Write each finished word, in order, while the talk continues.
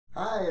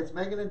Hi, it's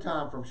Megan and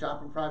Tom from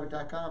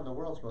Vibrators.com, the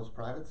world's most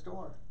private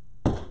store.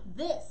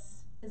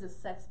 This is a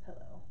sex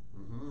pillow.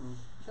 Mm-hmm.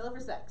 Pillow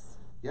for sex.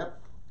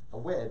 Yep, a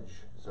wedge,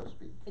 so to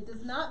speak. It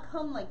does not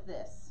come like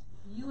this.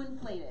 You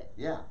inflate it.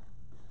 Yeah.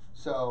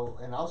 So,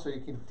 and also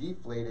you can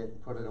deflate it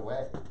and put it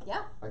away.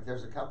 Yeah. Like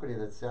there's a company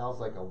that sells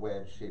like a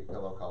wedge-shaped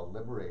pillow called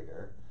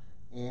Liberator,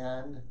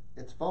 and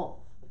it's foam.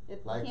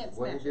 Like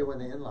what do you do when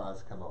the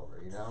in-laws come over,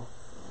 you know?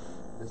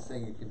 This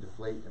thing you can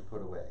deflate and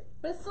put away.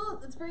 But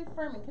it's very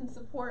firm and can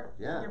support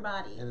your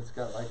body. And it's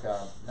got like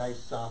a nice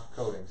soft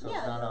coating, so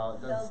it's not all,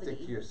 it doesn't stick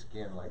to your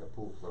skin like a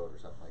pool float or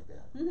something like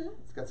that. Mm-hmm.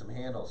 It's got some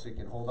handles so you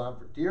can hold on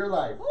for dear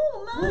life.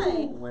 Oh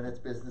my! When it's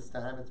business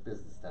time, it's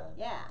business time.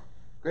 Yeah.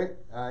 Great.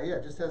 Yeah,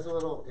 it just has a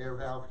little air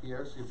valve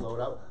here so you blow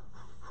it out,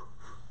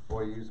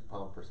 or you use a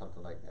pump or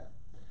something like that.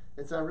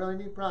 It's a really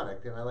neat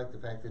product, and I like the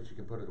fact that you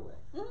can put it away.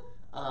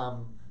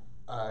 Mm-hmm.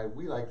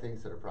 We like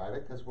things that are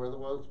private because we're the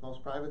world's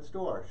most private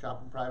store.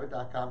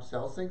 Shoppingprivate.com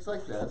sells things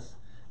like this.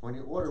 When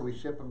you order, we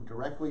ship them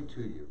directly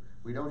to you.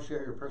 We don't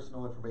share your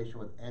personal information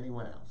with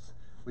anyone else.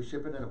 We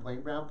ship it in a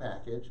plain brown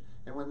package,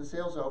 and when the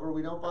sale's over,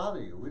 we don't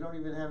bother you. We don't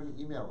even have an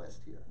email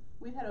list here.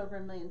 We've had over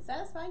 1 million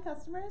satisfied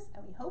customers,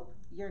 and we hope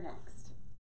you're next.